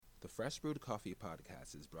Fresh Brewed Coffee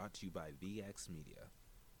Podcast is brought to you by VX Media.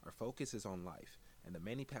 Our focus is on life and the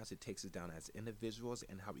many paths it takes us down as individuals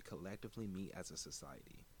and how we collectively meet as a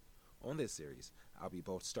society. On this series, I'll be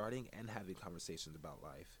both starting and having conversations about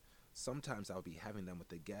life. Sometimes I'll be having them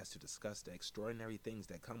with a guest to discuss the extraordinary things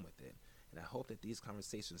that come with it, and I hope that these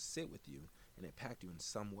conversations sit with you and impact you in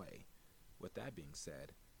some way. With that being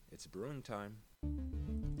said, it's brewing time.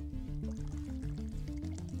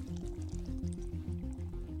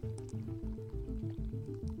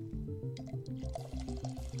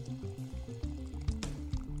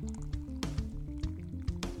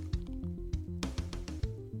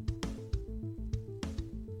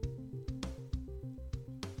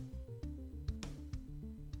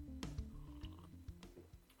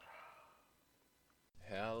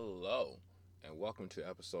 Hello, and welcome to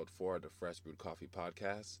episode 4 of the Fresh Brewed Coffee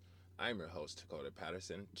Podcast. I'm your host, Dakota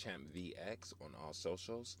Patterson, ChampVX on all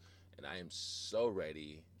socials, and I am so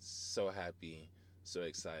ready, so happy, so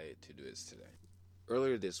excited to do this today.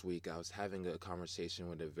 Earlier this week, I was having a conversation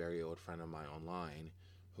with a very old friend of mine online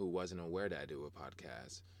who wasn't aware that I do a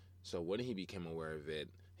podcast. So when he became aware of it,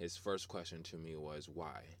 his first question to me was,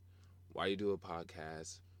 why? Why you do a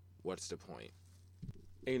podcast? What's the point?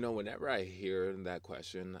 And whenever I hear that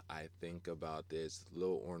question, I think about this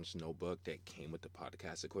little orange notebook that came with the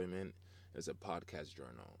podcast equipment. It's a podcast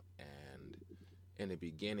journal. And in the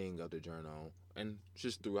beginning of the journal, and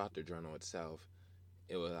just throughout the journal itself,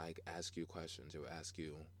 it would ask you questions. It would ask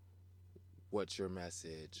you, what's your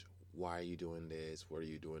message? Why are you doing this? What are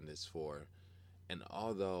you doing this for? And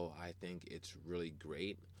although I think it's really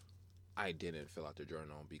great, I didn't fill out the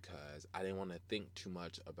journal because I didn't want to think too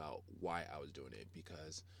much about why I was doing it,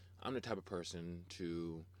 because I'm the type of person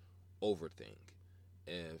to overthink.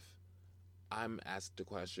 If I'm asked a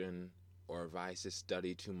question or if I just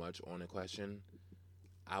study too much on a question,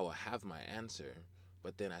 I will have my answer,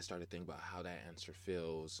 but then I started thinking about how that answer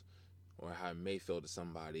feels or how it may feel to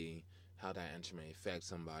somebody, how that answer may affect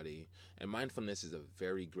somebody. And mindfulness is a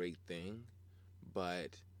very great thing,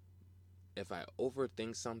 but if I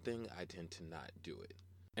overthink something, I tend to not do it.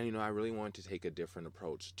 And I really want to take a different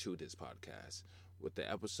approach to this podcast. With the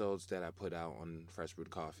episodes that I put out on Fresh Brewed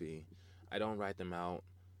Coffee, I don't write them out.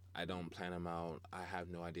 I don't plan them out. I have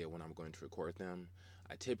no idea when I'm going to record them.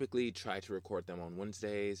 I typically try to record them on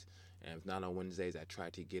Wednesdays, and if not on Wednesdays, I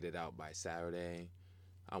try to get it out by Saturday.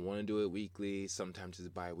 I want to do it weekly. Sometimes it's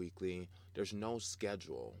bi-weekly. There's no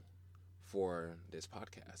schedule for this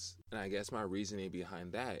podcast. And I guess my reasoning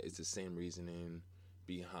behind that is the same reasoning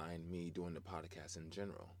behind me doing the podcast in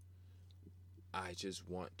general. I just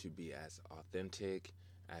want to be as authentic,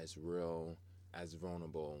 as real, as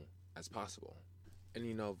vulnerable as possible.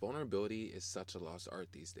 And vulnerability is such a lost art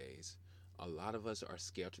these days. A lot of us are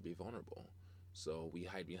scared to be vulnerable. So we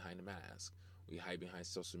hide behind a mask. We hide behind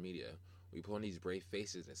social media. We put on these brave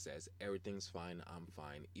faces that says everything's fine, I'm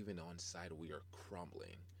fine, even though inside we are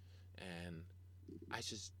crumbling. And I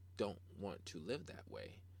just don't want to live that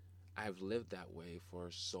way. I've lived that way for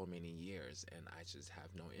so many years, and I just have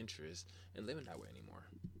no interest in living that way anymore.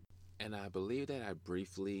 And I believe that I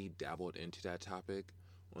briefly dabbled into that topic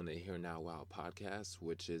on the Here Now Wow podcast,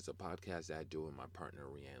 which is a podcast that I do with my partner,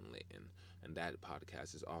 Rianne Layton. And that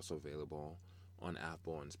podcast is also available on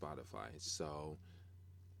Apple and Spotify. So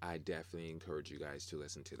I definitely encourage you guys to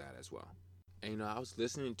listen to that as well. And I was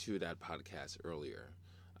listening to that podcast earlier.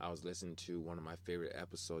 I was listening to one of my favorite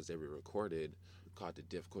episodes that we recorded called The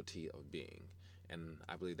Difficulty of Being. And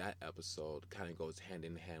I believe that episode kind of goes hand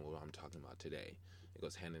in hand with what I'm talking about today. It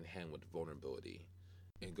goes hand in hand with vulnerability.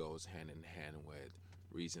 It goes hand in hand with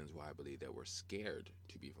reasons why I believe that we're scared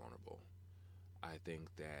to be vulnerable. I think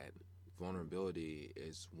that vulnerability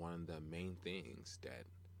is one of the main things that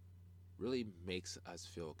really makes us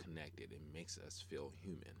feel connected. It makes us feel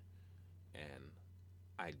human. And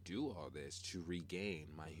I do all this to regain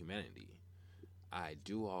my humanity. I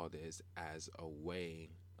do all this as a way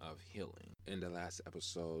of healing. In the last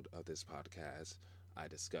episode of this podcast, I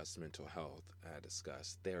discussed mental health. I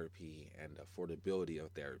discussed therapy and affordability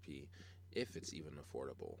of therapy, if it's even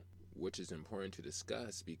affordable, which is important to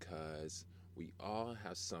discuss because we all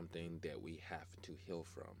have something that we have to heal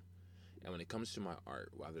from. And when it comes to my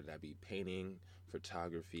art, whether that be painting,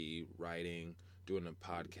 photography, writing, doing a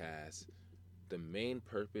podcast, the main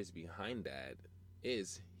purpose behind that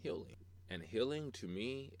is healing. And healing to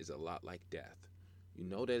me is a lot like death. You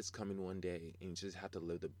know that it's coming one day and you just have to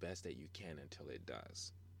live the best that you can until it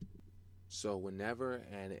does. So whenever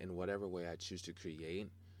and in whatever way I choose to create,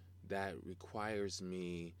 that requires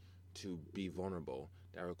me to be vulnerable.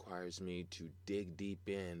 That requires me to dig deep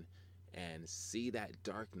in and see that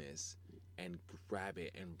darkness and grab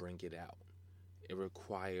it and bring it out. It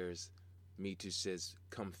requires me to just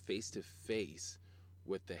come face to face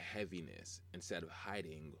with the heaviness instead of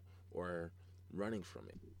hiding or running from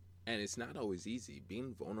it. And it's not always easy.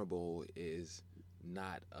 Being vulnerable is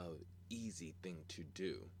not an easy thing to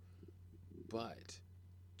do. But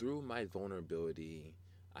through my vulnerability,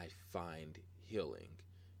 I find healing.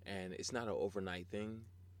 And it's not an overnight thing,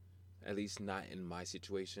 at least not in my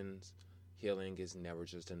situations. Healing is never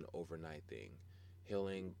just an overnight thing.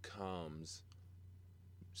 Healing comes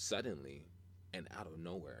suddenly and out of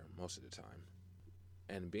nowhere most of the time.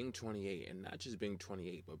 And being 28, and not just being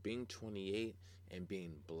 28, but being 28 and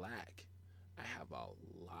being black, I have a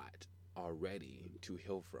lot already to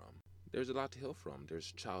heal from. There's a lot to heal from.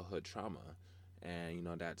 There's childhood trauma, and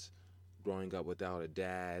that's growing up without a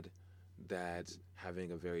dad, that's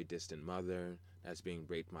having a very distant mother, that's being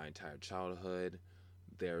raped my entire childhood.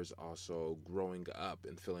 There's also growing up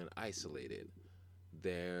and feeling isolated.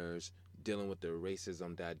 There's dealing with the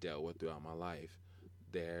racism that I dealt with throughout my life.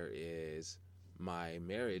 There is my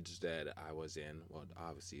marriage that I was in. Well,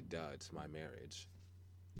 obviously, it's my marriage.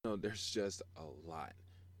 There's just a lot.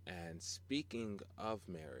 And speaking of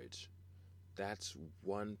marriage, that's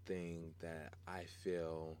one thing that I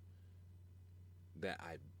feel that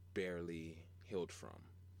I barely healed from.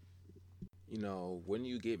 When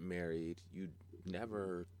you get married, you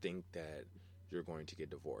never think that you're going to get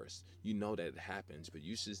divorced. You know that it happens, but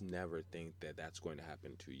you just never think that that's going to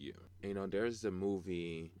happen to you. There's a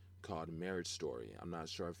movie called Marriage Story. I'm not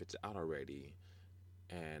sure if it's out already.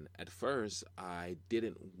 And at first, I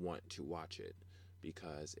didn't want to watch it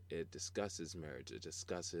because it discusses marriage, it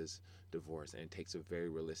discusses divorce, and it takes a very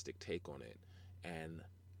realistic take on it. And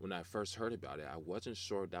when I first heard about it, I wasn't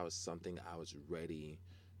sure that was something I was ready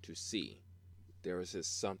to see. There was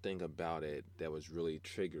just something about it that was really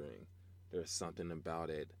triggering. There was something about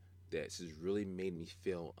it that just really made me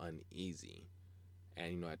feel uneasy.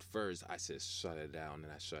 And, at first I just shut it down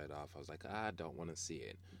and I shut it off. I was like, I don't want to see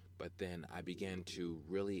it. But then I began to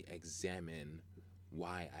really examine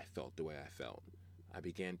why I felt the way I felt. I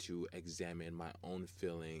began to examine my own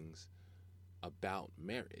feelings about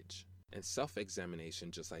marriage. And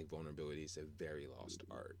self-examination, just like vulnerability, is a very lost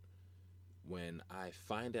art. When I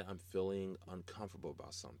find that I'm feeling uncomfortable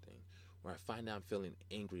about something, or I find that I'm feeling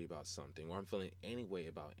angry about something, or I'm feeling any way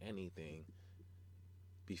about anything,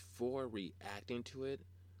 before reacting to it,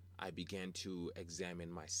 I began to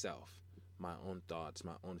examine myself, my own thoughts,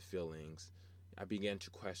 my own feelings. I began to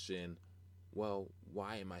question, well,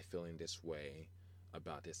 why am I feeling this way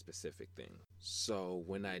about this specific thing? So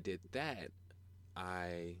when I did that,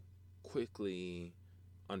 I quickly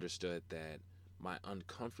understood that my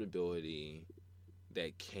uncomfortability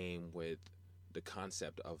that came with the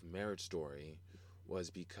concept of Marriage Story was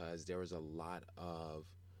because there was a lot of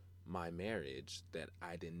my marriage that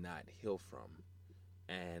I did not heal from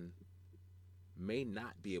and may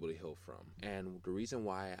not be able to heal from. And the reason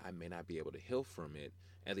why I may not be able to heal from it,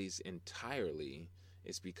 at least entirely,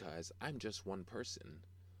 is because I'm just one person.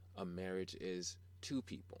 A marriage is two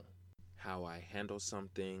people. How I handle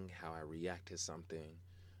something, how I react to something,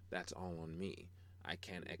 that's all on me. I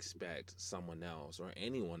can't expect someone else or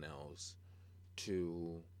anyone else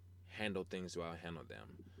to handle things the way I handle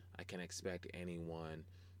them. I can't expect anyone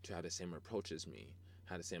to have the same approach as me,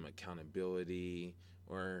 have the same accountability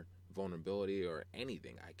or vulnerability or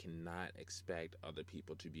anything. I cannot expect other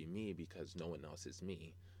people to be me because no one else is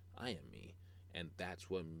me. I am me. And that's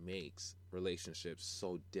what makes relationships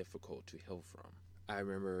so difficult to heal from. I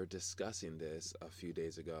remember discussing this a few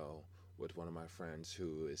days ago with one of my friends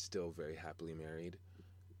who is still very happily married,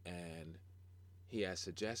 and he has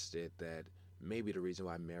suggested that maybe the reason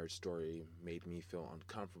why Marriage Story made me feel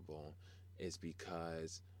uncomfortable is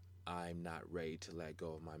because I'm not ready to let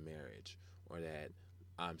go of my marriage, or that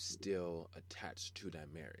I'm still attached to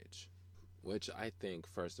that marriage. Which I think,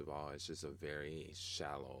 first of all, is just a very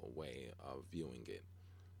shallow way of viewing it.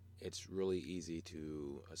 It's really easy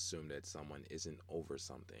to assume that someone isn't over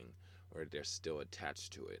something or they're still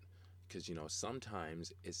attached to it. Because,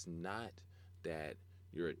 sometimes it's not that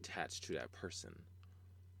you're attached to that person.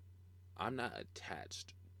 I'm not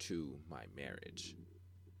attached to my marriage.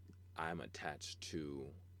 I'm attached to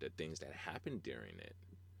the things that happened during it.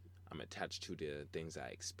 I'm attached to the things I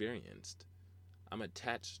experienced. I'm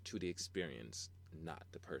attached to the experience, not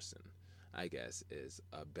the person, I guess is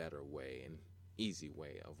a better way and easy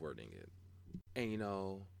way of wording it. And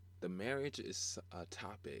the marriage is a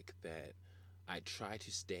topic that I try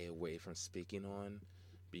to stay away from speaking on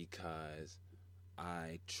because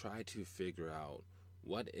I try to figure out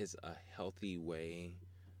what is a healthy way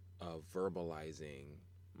of verbalizing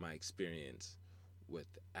my experience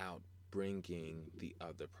without bringing the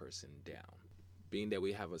other person down. being that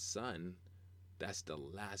we have a son, that's the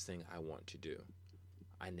last thing I want to do.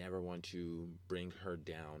 I never want to bring her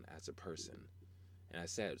down as a person. And I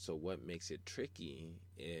said, so what makes it tricky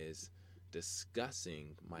is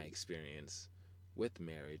discussing my experience with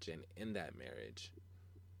marriage and in that marriage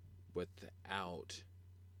without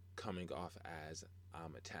coming off as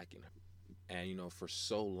I'm attacking her. And for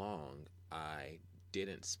so long, I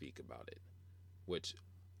didn't speak about it, which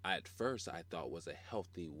at first I thought was a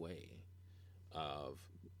healthy way of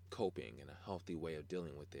coping and a healthy way of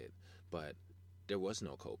dealing with it. But there was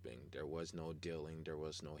no coping, there was no dealing, there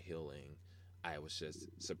was no healing. I was just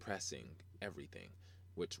suppressing everything,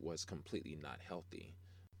 which was completely not healthy.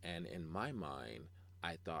 And in my mind,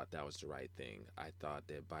 I thought that was the right thing. I thought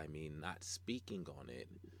that by me not speaking on it,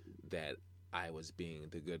 that I was being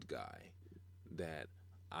the good guy, that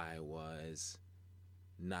I was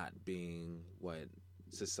not being what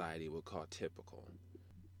society would call typical.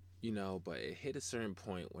 But it hit a certain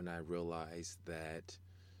point when I realized that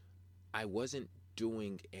I wasn't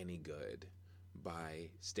doing any good by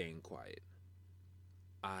staying quiet.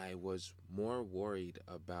 I was more worried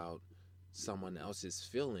about someone else's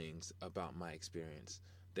feelings about my experience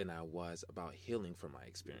than I was about healing from my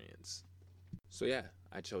experience. So yeah,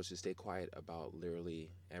 I chose to stay quiet about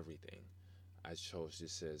literally everything. I chose to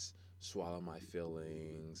just swallow my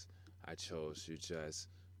feelings. I chose to just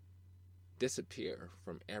disappear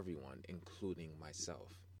from everyone, including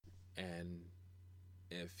myself. And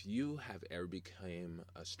if you have ever become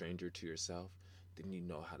a stranger to yourself, then you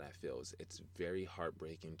know how that feels. It's very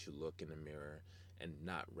heartbreaking to look in the mirror and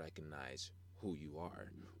not recognize who you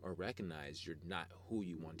are, or recognize you're not who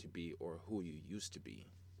you want to be or who you used to be.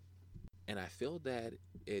 And I feel that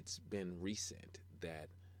it's been recent that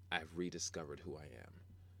I've rediscovered who I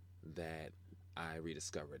am, that I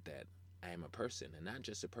rediscovered that I am a person, and not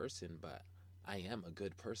just a person, but I am a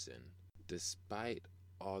good person. Despite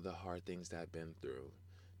all the hard things that I've been through,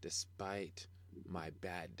 despite my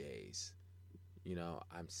bad days,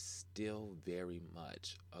 I'm still very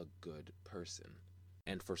much a good person.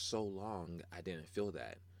 And for so long, I didn't feel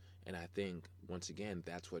that. And I think, once again,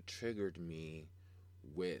 that's what triggered me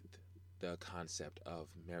with the concept of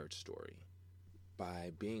Marriage Story.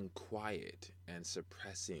 By being quiet and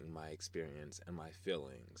suppressing my experience and my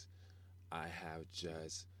feelings, I have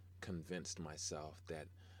just convinced myself that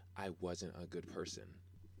I wasn't a good person.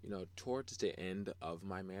 Towards the end of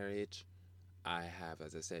my marriage, I have,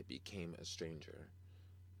 as I said, became a stranger.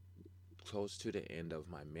 Close to the end of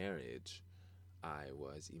my marriage, I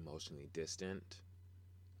was emotionally distant.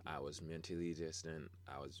 I was mentally distant.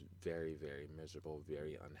 I was very, very miserable,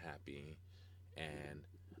 very unhappy, and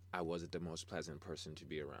I wasn't the most pleasant person to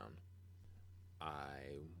be around.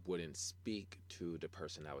 I wouldn't speak to the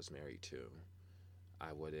person I was married to.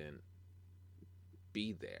 I wouldn't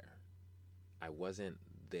be there. I wasn't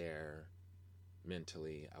there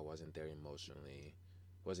mentally. I wasn't there emotionally.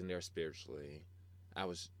 Wasn't there spiritually. I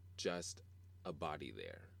was just a body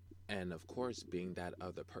there. And of course, being that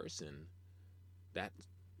other person, that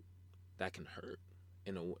can hurt.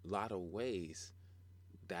 In a lot of ways,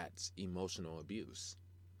 that's emotional abuse.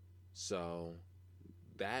 So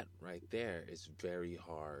that right there is very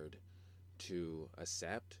hard to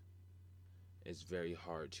accept. It's very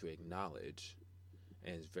hard to acknowledge.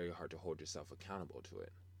 And it's very hard to hold yourself accountable to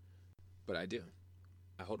it. But I do.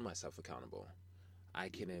 I hold myself accountable. I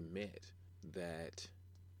can admit that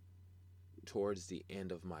towards the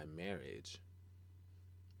end of my marriage,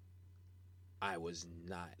 I was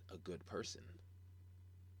not a good person.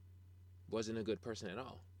 Wasn't a good person at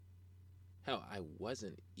all. Hell, I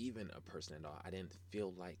wasn't even a person at all. I didn't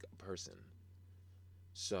feel like a person.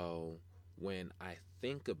 So when I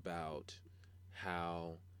think about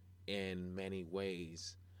how in many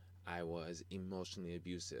ways I was emotionally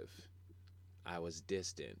abusive, I was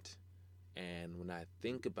distant, and when I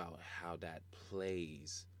think about how that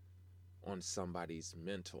plays on somebody's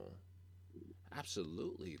mental,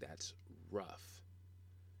 absolutely that's rough.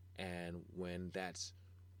 And when that's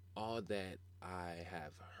all that I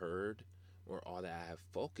have heard or all that I have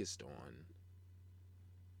focused on,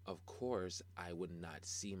 of course I would not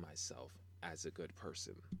see myself as a good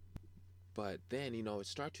person. But then, it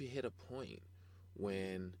started to hit a point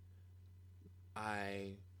when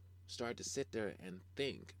I started to sit there and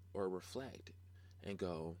think or reflect and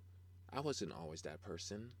go, I wasn't always that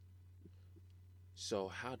person. So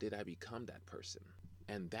how did I become that person?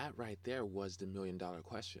 And that right there was the $1 million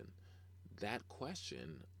question. That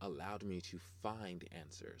question allowed me to find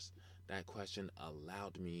answers. That question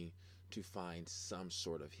allowed me to find some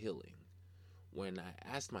sort of healing. When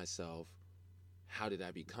I asked myself, how did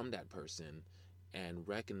I become that person, and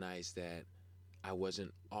recognized that I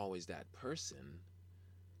wasn't always that person,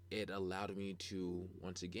 it allowed me to,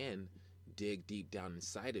 once again, dig deep down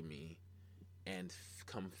inside of me and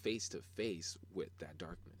come face to face with that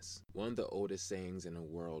darkness. One of the oldest sayings in the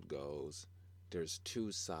world goes, there's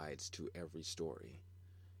two sides to every story.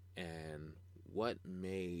 And what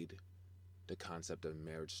made the concept of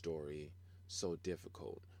marriage story so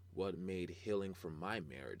difficult, what made healing from my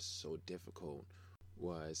marriage so difficult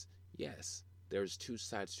was, yes, there's two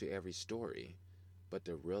sides to every story, but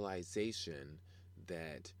the realization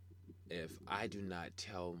that if I do not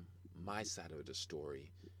tell my side of the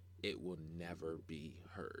story, it will never be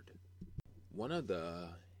heard. One of the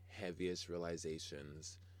heaviest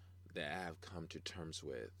realizations that I have come to terms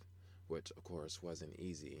with, which of course wasn't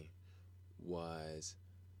easy, was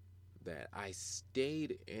that I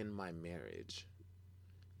stayed in my marriage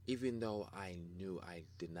even though I knew I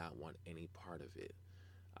did not want any part of it.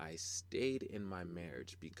 I stayed in my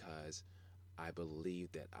marriage because I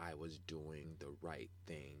believed that I was doing the right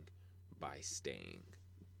thing by staying.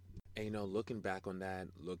 And looking back on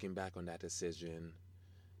that decision,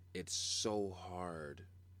 it's so hard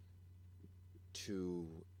to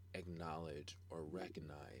acknowledge or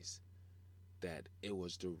recognize that it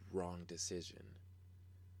was the wrong decision.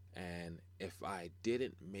 And if I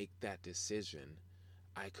didn't make that decision,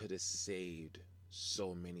 I could have saved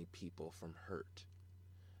so many people from hurt.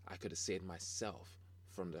 I could have saved myself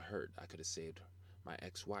from the hurt. I could have saved my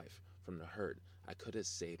ex-wife from the hurt. I could have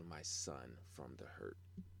saved my son from the hurt.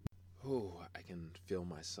 I can feel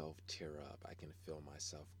myself tear up. I can feel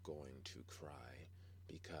myself going to cry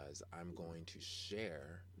because I'm going to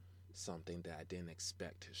share something that I didn't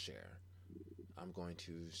expect to share. I'm going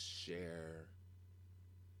to share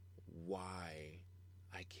why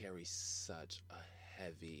I carry such a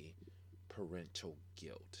heavy parental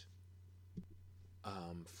guilt.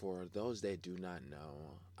 For those that do not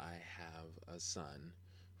know, I have a son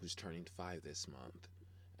who's turning 5 this month,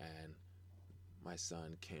 and my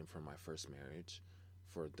son came from my first marriage.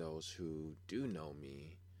 For those who do know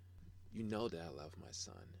me, you know that I love my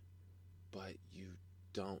son, but you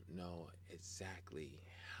don't know exactly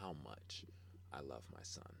how much I love my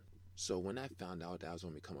son. So when I found out that I was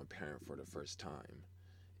going to become a parent for the first time,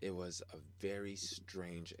 it was a very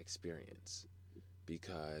strange experience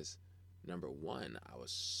because, number one, I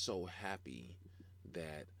was so happy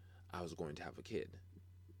that I was going to have a kid.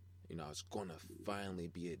 I was going to finally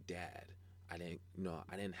be a dad. I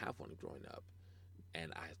didn't have one growing up,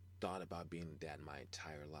 and I thought about being a dad my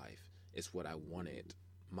entire life. It's what I wanted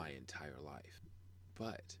my entire life.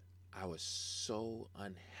 But I was so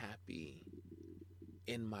unhappy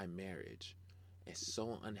in my marriage and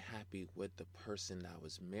so unhappy with the person I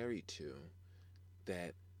was married to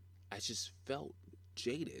that I just felt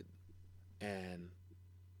jaded. And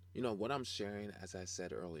what I'm sharing, as I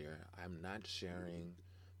said earlier, I'm not sharing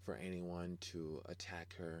for anyone to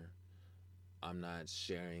attack her. I'm not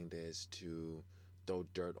sharing this to throw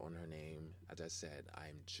dirt on her name. As I said,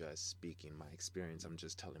 I'm just speaking my experience. I'm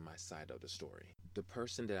just telling my side of the story. The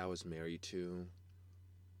person that I was married to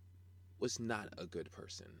was not a good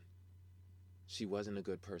person. She wasn't a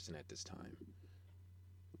good person at this time.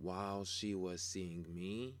 While she was seeing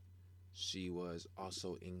me, she was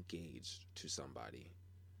also engaged to somebody.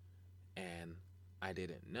 And I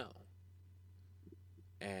didn't know.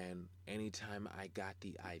 And anytime I got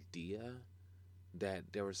the idea that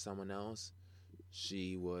there was someone else,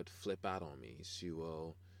 she would flip out on me. She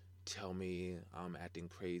will tell me I'm acting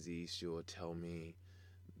crazy. She will tell me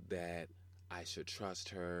that I should trust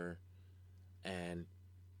her. And,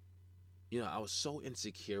 I was so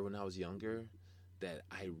insecure when I was younger that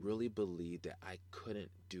I really believed that I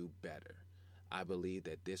couldn't do better. I believed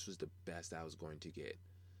that this was the best I was going to get.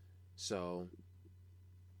 So,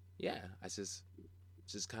 yeah, I just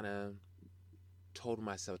kind of told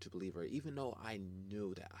myself to believe her. Even though I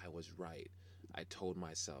knew that I was right, I told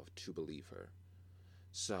myself to believe her.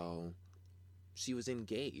 So, she was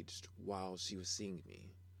engaged while she was seeing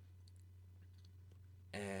me.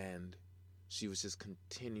 And she was just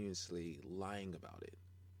continuously lying about it.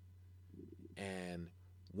 And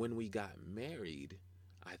when we got married,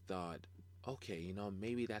 I thought, okay,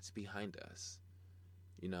 maybe that's behind us.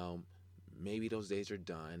 Maybe those days are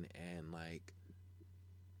done and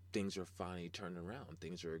things are finally turned around.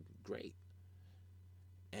 Things are great.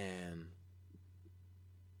 And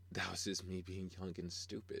that was just me being young and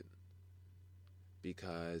stupid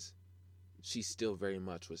because she still very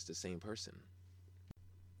much was the same person.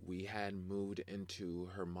 We had moved into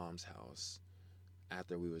her mom's house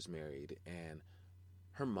after we was married, and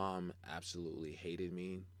her mom absolutely hated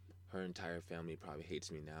me. Her entire family probably hates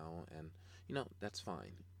me now, and that's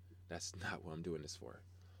fine. That's not what I'm doing this for.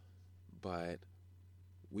 But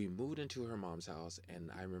we moved into her mom's house, and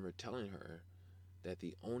I remember telling her that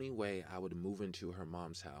the only way I would move into her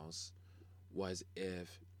mom's house was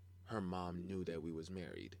if her mom knew that we was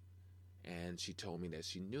married. And she told me that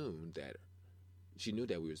she knew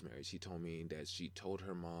that we was married. She told me that she told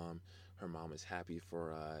her mom was happy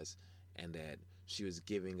for us, and that she was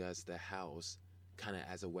giving us the house kind of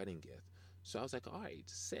as a wedding gift. So I was like, all right,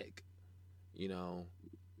 sick. You know,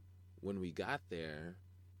 when we got there,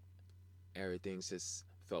 everything just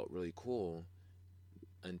felt really cool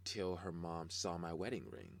until her mom saw my wedding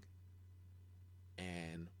ring.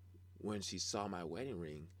 And when she saw my wedding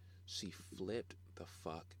ring, she flipped the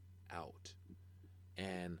fuck out.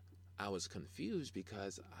 And I was confused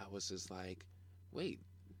because I was just like, wait,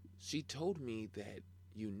 she told me that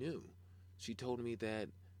you knew. She told me that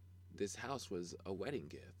this house was a wedding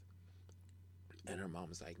gift. And her mom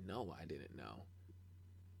was like, no, I didn't know.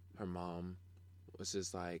 Her mom was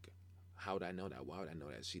just like, how would I know that? Why would I know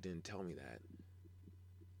that? She didn't tell me that.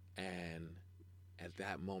 And at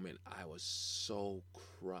that moment, I was so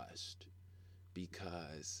crushed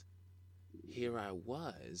because here I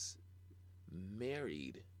was,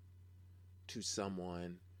 married to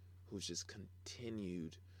someone who just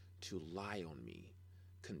continued to lie on me,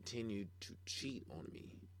 continued to cheat on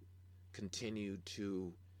me, continued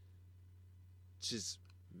to just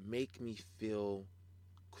make me feel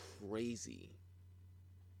crazy.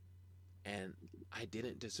 And I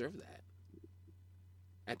didn't deserve that.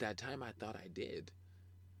 At that time, I thought I did.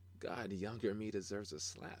 God, younger me deserves a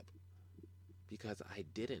slap because I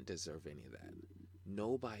didn't deserve any of that.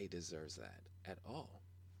 Nobody deserves that at all.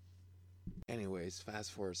 Anyways,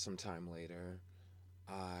 fast forward some time later,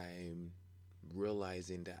 I'm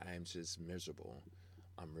realizing that I'm just miserable.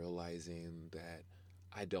 I'm realizing that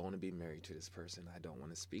I don't want to be married to this person. I don't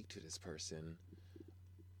want to speak to this person.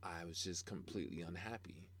 I was just completely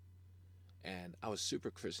unhappy. And I was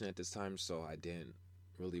super Christian at this time, so I didn't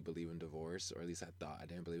really believe in divorce, or at least I thought I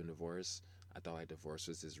didn't believe in divorce. I thought like divorce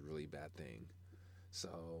was this really bad thing.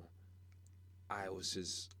 So I was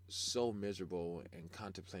just so miserable and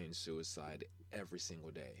contemplating suicide every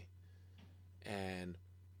single day. And,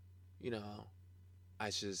 you know, I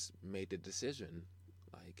just made the decision,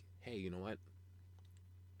 like, hey, you know what?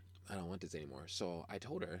 I don't want this anymore. So I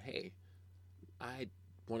told her, hey, I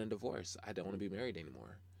want a divorce. I don't want to be married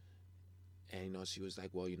anymore. And, you know, she was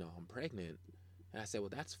like, well, you know, I'm pregnant. And I said, well,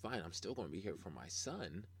 that's fine. I'm still going to be here for my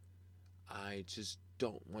son. I just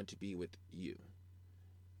don't want to be with you.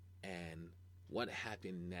 And what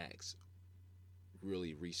happened next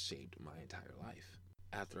really reshaped my entire life.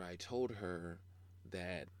 After I told her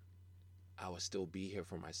that I would still be here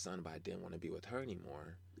for my son, but I didn't want to be with her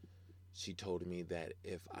anymore, she told me that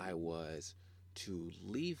if I was to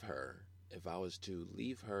leave her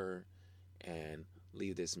and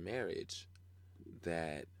leave this marriage,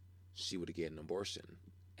 that she would get an abortion.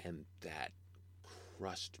 And that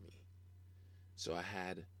crushed me. So I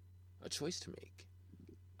had a choice to make.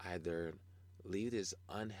 Either leave this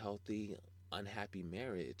unhealthy, unhappy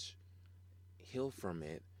marriage, heal from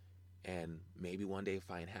it, and maybe one day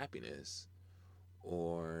find happiness,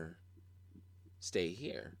 or stay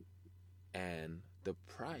here. And the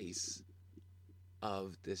price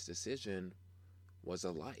of this decision was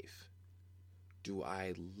a life. Do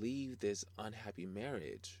I leave this unhappy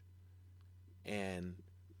marriage and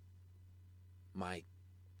my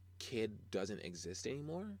kid doesn't exist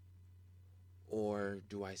anymore? Or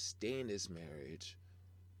do I stay in this marriage,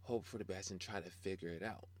 hope for the best, and try to figure it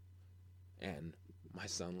out? And my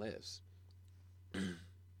son lives.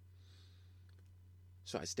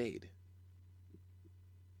 So I stayed.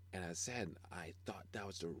 And I said, I thought that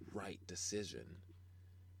was the right decision.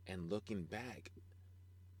 And looking back,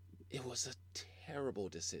 it was a terrible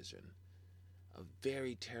decision. A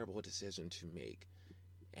very terrible decision to make.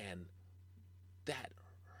 And that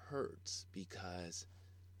hurts because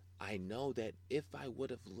I know that if I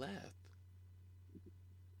would have left,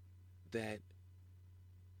 that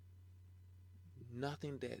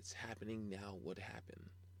nothing that's happening now would happen.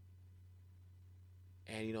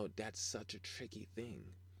 And you know, that's such a tricky thing.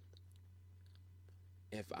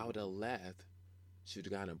 If I would have left, she would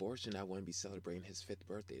have gotten an abortion, I wouldn't be celebrating his 5th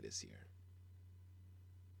birthday this year.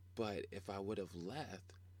 But if I would have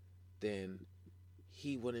left, then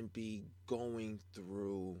he wouldn't be going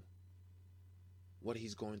through what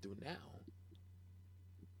he's going through now.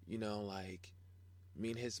 You know, like,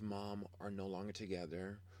 me and his mom are no longer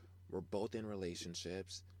together. We're both in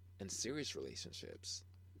relationships, and serious relationships.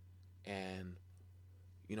 And,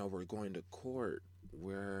 you know, we're going to court.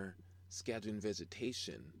 We're scheduling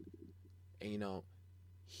visitation. And, you know,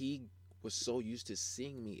 he was so used to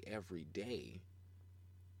seeing me every day.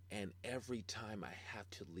 And every time I have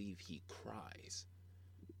to leave, he cries.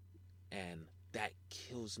 And that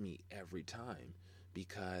kills me every time,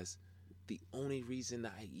 because the only reason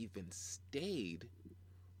I even stayed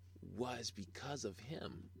was because of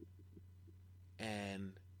him.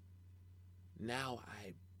 And now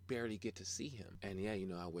I barely get to see him. And yeah,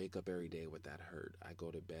 I wake up every day with that hurt. I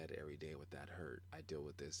go to bed every day with that hurt. I deal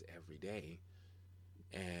with this every day.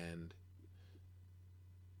 And,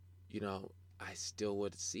 I still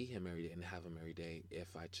would see him every day and have him every day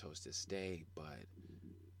if I chose to stay. But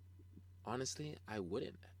honestly, I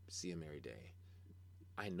wouldn't see him every day.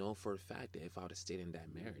 I know for a fact that if I would have stayed in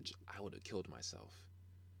that marriage, I would have killed myself.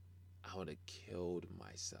 I would have killed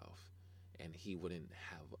myself. And he wouldn't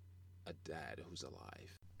have a dad who's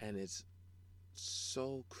alive. And it's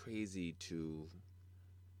so crazy to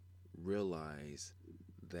realize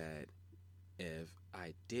that if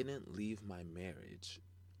I didn't leave my marriage,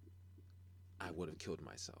 I would have killed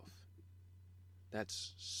myself.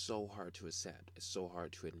 That's so hard to accept. It's so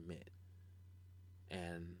hard to admit.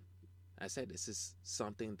 And I said, this is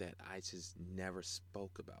something that I just never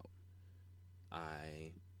spoke about.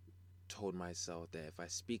 I told myself that if I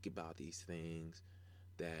speak about these things,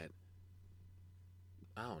 that,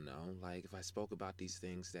 I don't know, like if I spoke about these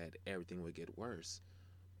things, that everything would get worse.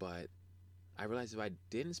 But I realized if I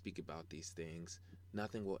didn't speak about these things,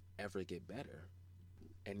 nothing will ever get better.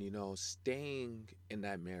 And staying in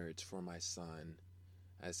that marriage for my son,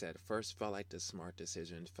 I said, first felt like the smart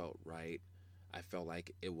decision, felt right. I felt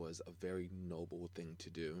like it was a very noble thing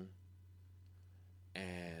to do.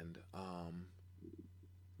 And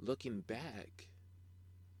looking back,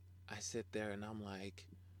 I sit there and I'm like,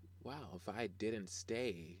 wow, if I didn't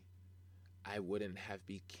stay, I wouldn't have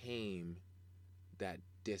became that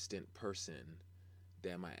distant person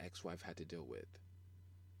that my ex-wife had to deal with.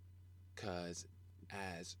 Because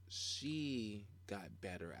as she got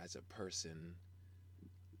better as a person,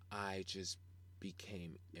 I just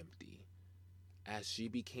became empty. As she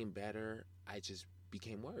became better, I just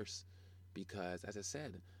became worse. Because, as I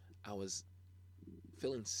said, I was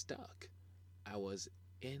feeling stuck. I was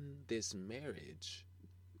in this marriage,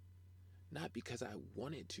 not because I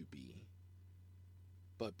wanted to be,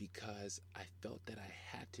 but because I felt that I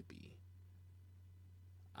had to be.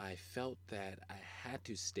 I felt that I had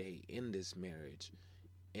to stay in this marriage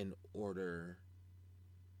in order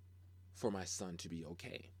for my son to be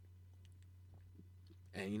okay.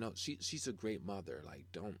 And she's a great mother. Like,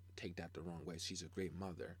 don't take that the wrong way. She's a great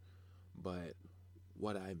mother. But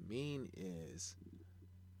what I mean is,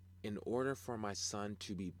 in order for my son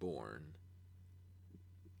to be born,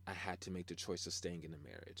 I had to make the choice of staying in the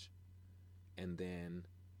marriage. And then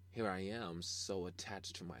here I am, so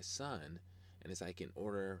attached to my son. And it's like, in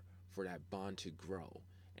order for that bond to grow,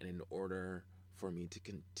 and in order for me to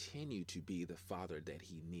continue to be the father that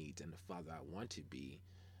he needs and the father I want to be,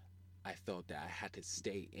 I felt that I had to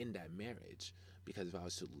stay in that marriage, because if I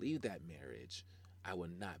was to leave that marriage, I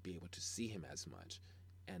would not be able to see him as much.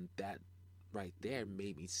 And that right there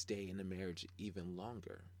made me stay in the marriage even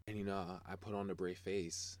longer. And I put on the brave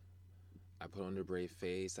face. I put on the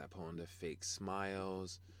the fake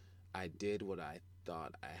smiles. I did what I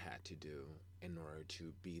thought I had to do in order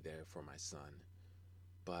to be there for my son.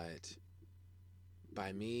 But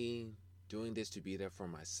by me doing this to be there for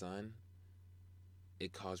my son,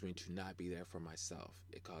 it caused me to not be there for myself.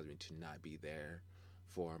 It caused me to not be there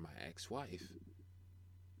for my ex-wife.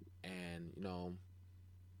 And,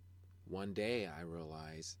 one day I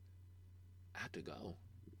realized I have to go.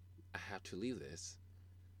 I have to leave this.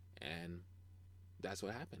 And that's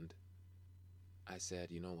what happened. I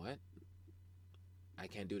said, you know what? I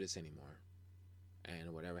can't do this anymore.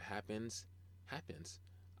 And whatever happens, happens.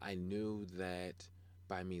 I knew that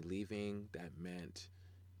by me leaving, that meant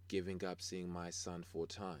giving up seeing my son full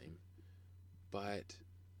time. But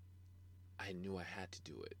I knew I had to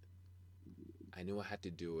do it. I knew I had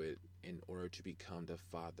to do it in order to become the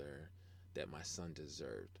father that my son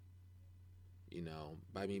deserved.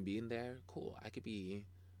 By me being there, cool, I could be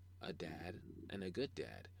a dad and a good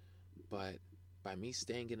dad. But by me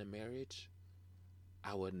staying in a marriage,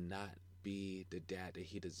 I would not be the dad that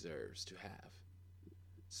he deserves to have.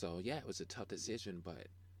 So yeah, it was a tough decision, but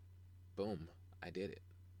boom, I did it.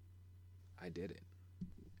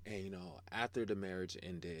 And after the marriage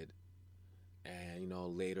ended, and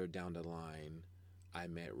later down the line, I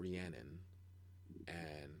met Rhiannon,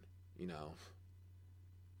 and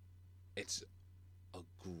it's a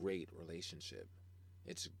great relationship.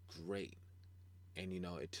 It's great. And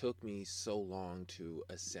it took me so long to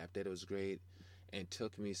accept that it was great, and it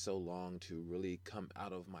took me so long to really come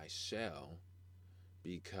out of my shell,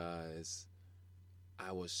 because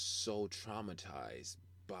I was so traumatized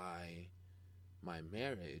by my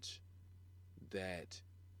marriage that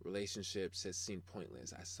relationships had seemed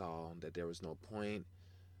pointless. I saw that there was no point.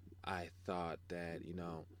 I thought that,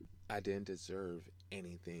 I didn't deserve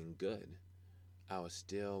anything good. I was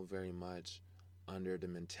still very much under the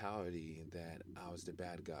mentality that I was the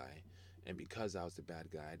bad guy. And because I was the bad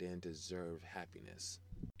guy, I didn't deserve happiness.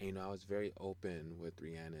 And, I was very open with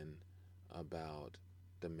Rhiannon about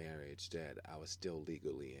the marriage that I was still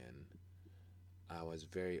legally in. I was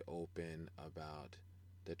very open about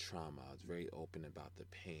the trauma. I was very open about the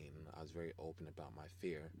pain. I was very open about my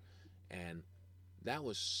fear. And that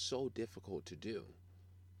was so difficult to do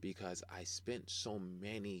because I spent so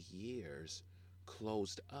many years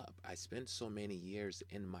closed up. I spent so many years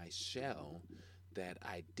in my shell that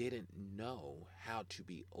I didn't know how to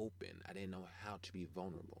be open. I didn't know how to be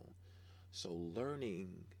vulnerable. So learning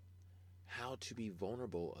how to be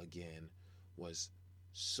vulnerable again was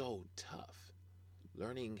so tough.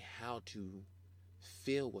 Learning how to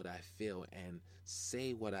feel what I feel and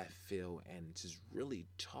say what I feel and just really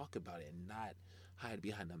talk about it and not hide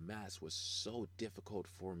behind a mask was so difficult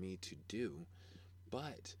for me to do.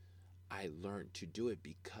 But I learned to do it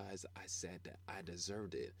because I said that I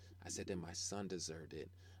deserved it. I said that my son deserved it.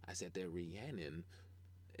 I said that Rhiannon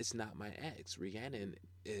is not my ex. Rhiannon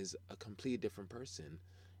is a completely different person,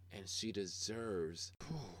 and she deserves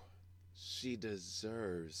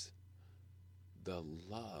the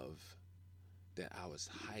love that I was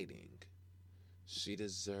hiding. She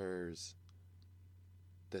deserves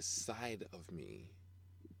the side of me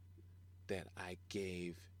that I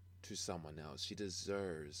gave to someone else. She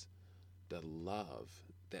deserves the love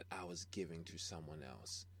that I was giving to someone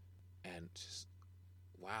else. And just,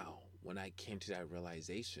 wow, when I came to that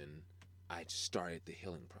realization, I started the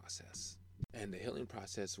healing process. And the healing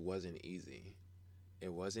process wasn't easy.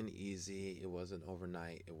 It wasn't easy. It wasn't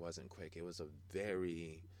overnight. It wasn't quick. It was a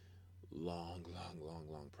very long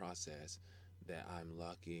process that I'm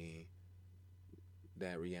lucky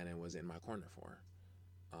that Rhiannon was in my corner for.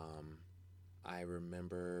 I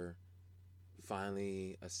remember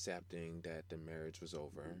finally accepting that the marriage was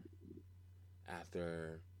over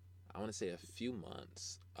after, I want to say, a few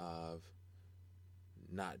months of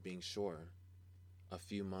not being sure, a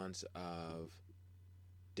few months of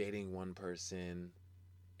dating one person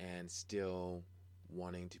and still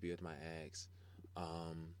wanting to be with my ex.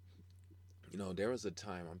 There was a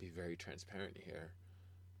time, I'll be very transparent here,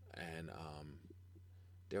 and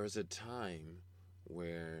there was a time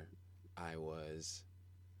where I was,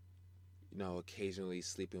 occasionally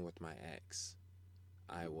sleeping with my ex.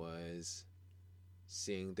 I was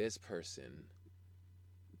seeing this person,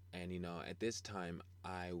 and, at this time,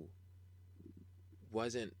 I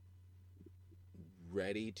wasn't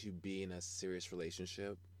ready to be in a serious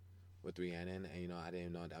relationship with Rhiannon, and, I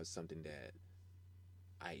didn't know that was something that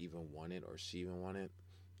I even wanted or she even wanted.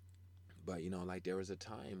 But, there was a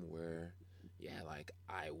time where,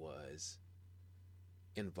 I was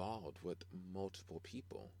involved with multiple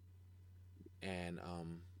people. And,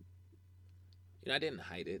 I didn't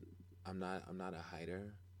hide it. I'm not a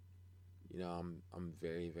hider. I'm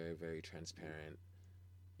very, very, very transparent.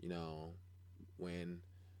 When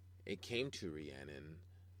it came to Rhiannon,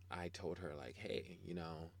 I told her, hey,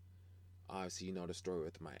 obviously, the story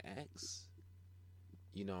with my ex.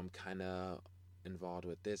 I'm kind of involved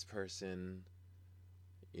with this person.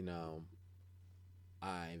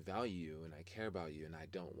 I value you and I care about you and I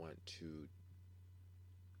don't want to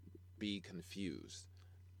be confused.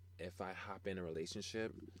 If I hop in a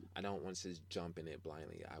relationship, I don't want to just jump in it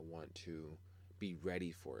blindly. I want to be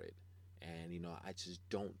ready for it. And, I just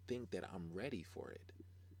don't think that I'm ready for it.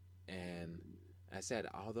 And I said,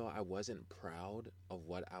 although I wasn't proud of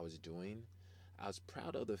what I was doing, I was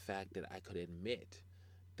proud of the fact that I could admit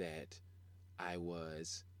that I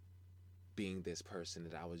was being this person,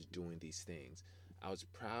 that I was doing these things. I was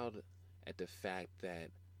proud at the fact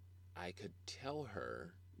that I could tell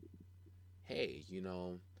her, hey,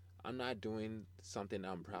 I'm not doing something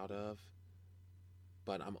I'm proud of,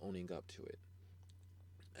 but I'm owning up to it.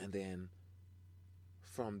 And then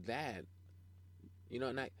from that,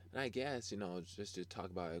 and I guess, just to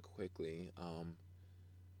talk about it quickly,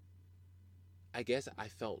 I guess I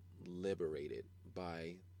felt liberated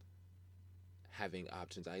by having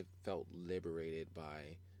options. I felt liberated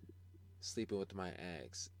by sleeping with my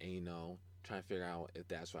ex and, trying to figure out if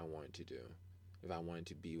that's what I wanted to do, if I wanted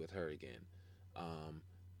to be with her again.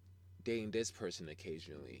 Dating this person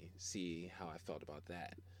occasionally, see how I felt about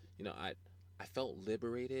that. I felt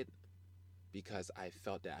liberated because I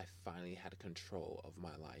felt that I finally had control of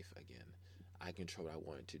my life again. I controlled what I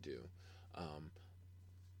wanted to do.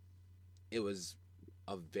 It was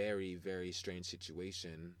a very, very strange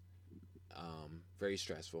situation, very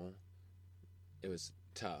stressful. It was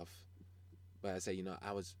tough, but I said,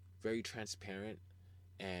 I was very transparent,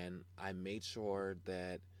 and I made sure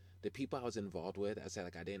that the people I was involved with, I said,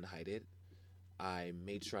 like, I didn't hide it. I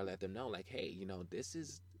made sure I let them know, like, hey, this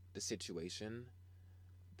is the situation.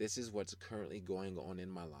 This is what's currently going on in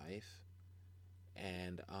my life.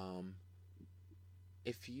 And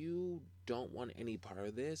if you don't want any part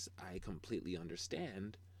of this, I completely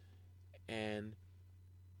understand. And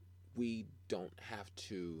we don't have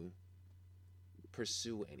to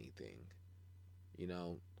pursue anything.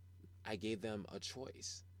 I gave them a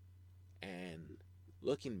choice. And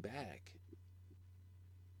looking back,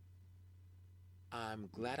 I'm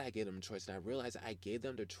glad I gave them a choice. And I realized I gave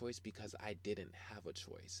them the choice because I didn't have a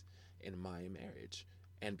choice in my marriage.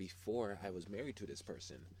 And before I was married to this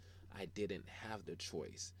person, I didn't have the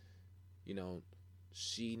choice.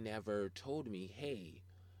 She never told me, hey,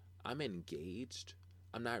 I'm engaged.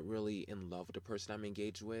 I'm not really in love with the person I'm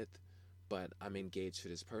engaged with, but I'm engaged to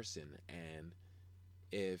this person. And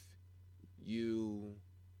if you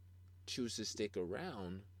choose to stick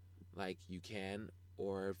around, like, you can,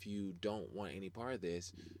 or if you don't want any part of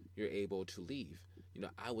this, you're able to leave.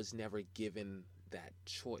 I was never given that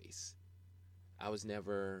choice. I was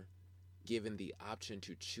never given the option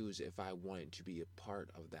to choose if I wanted to be a part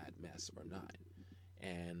of that mess or not.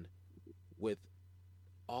 And with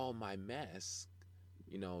all my mess,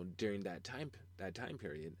 during that time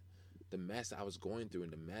period, the mess I was going through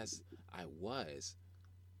and the mess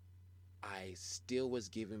I still was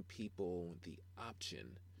giving people the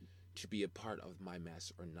option to be a part of my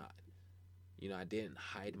mess or not. I didn't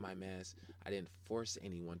hide my mess. I didn't force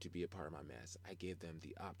anyone to be a part of my mess. I gave them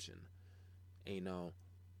the option. And,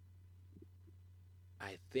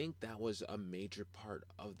 I think that was a major part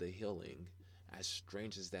of the healing, as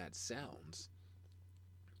strange as that sounds.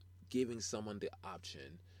 Giving someone the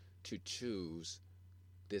option to choose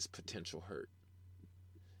this potential hurt.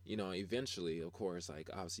 Eventually, of course, like,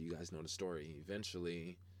 obviously you guys know the story.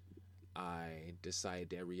 Eventually, I decided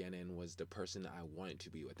that Rhiannon was the person I wanted to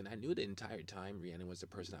be with. And I knew the entire time Rhiannon was the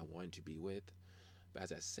person I wanted to be with. But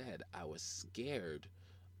as I said, I was scared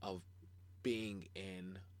of being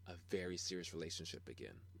in a very serious relationship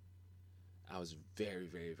again. I was very,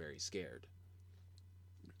 very, very scared.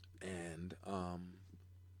 And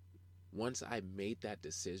once I made that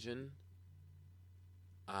decision,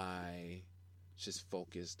 I just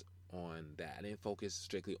focused on that. I didn't focus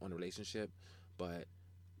strictly on the relationship, but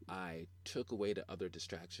I took away the other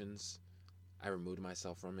distractions. I removed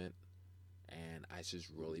myself from it, and I just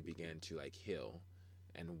really began to, like, heal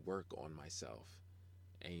and work on myself,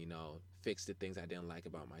 and fix the things I didn't like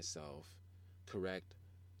about myself, correct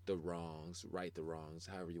the wrongs, right the wrongs,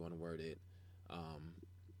 however you want to word it.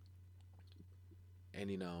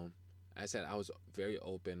 And I said I was very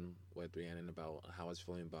open with Rhiannon about how I was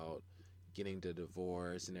feeling about getting the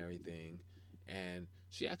divorce and everything, and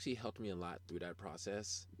she actually helped me a lot through that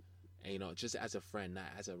process. And just as a friend,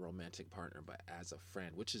 not as a romantic partner, but as a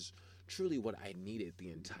friend, which is truly what I needed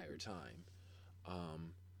the entire time.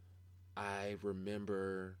 I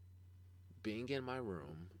remember being in my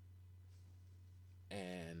room,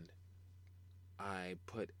 and I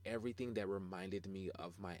put everything that reminded me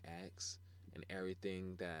of my ex and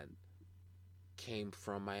everything that came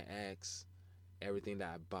from my ex, everything that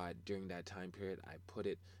I bought during that time period, I put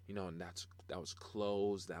it, and that was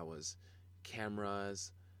clothes, that was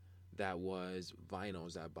cameras, that was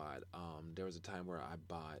vinyls I bought. There was a time where I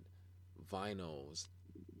bought vinyls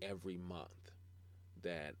every month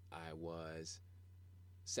that I was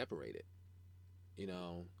separated,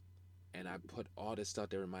 and I put all the stuff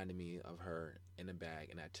that reminded me of her in a bag,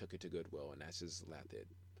 and I took it to Goodwill, and I just left it.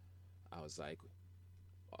 I was like,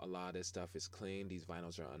 a lot of this stuff is clean. These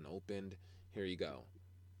vinyls are unopened. Here you go.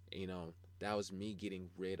 That was me getting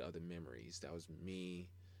rid of the memories. That was me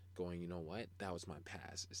going, you know what? That was my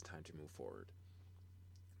past. It's time to move forward.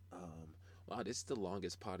 Wow, this is the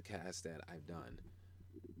longest podcast that I've done.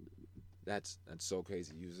 That's so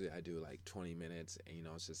crazy. Usually I do like 20 minutes, and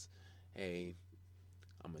it's just, hey,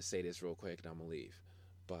 I'm gonna say this real quick and I'm gonna leave.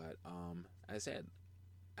 But as I said,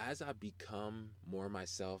 as I become more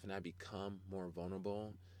myself and I become more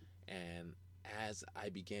vulnerable, and as I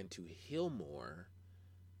begin to heal more,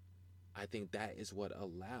 I think that is what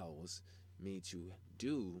allows me to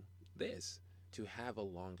do this, to have a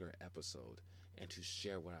longer episode and to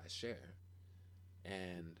share what I share.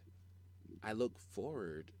 And I look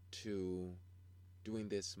forward to doing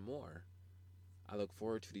this more. I look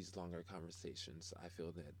forward to these longer conversations. I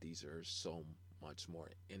feel that these are so much more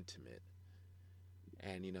intimate.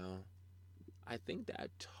 And I think that I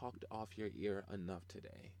talked off your ear enough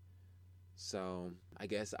today. So I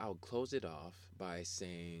guess I'll close it off by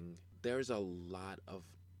saying there's a lot of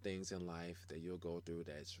things in life that you'll go through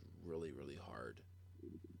that's really, really hard.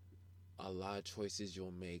 A lot of choices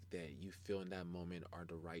you'll make that you feel in that moment are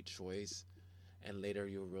the right choice, and later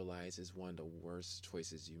you'll realize it's one of the worst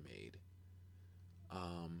choices you made.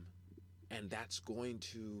 Um, and that's going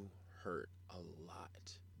to hurt a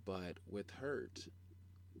lot. But with hurt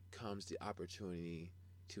comes the opportunity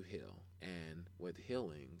to heal, and with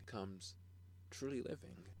healing comes truly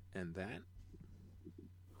living. And that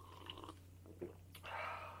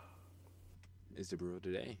is the brew of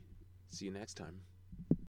today. See you next time.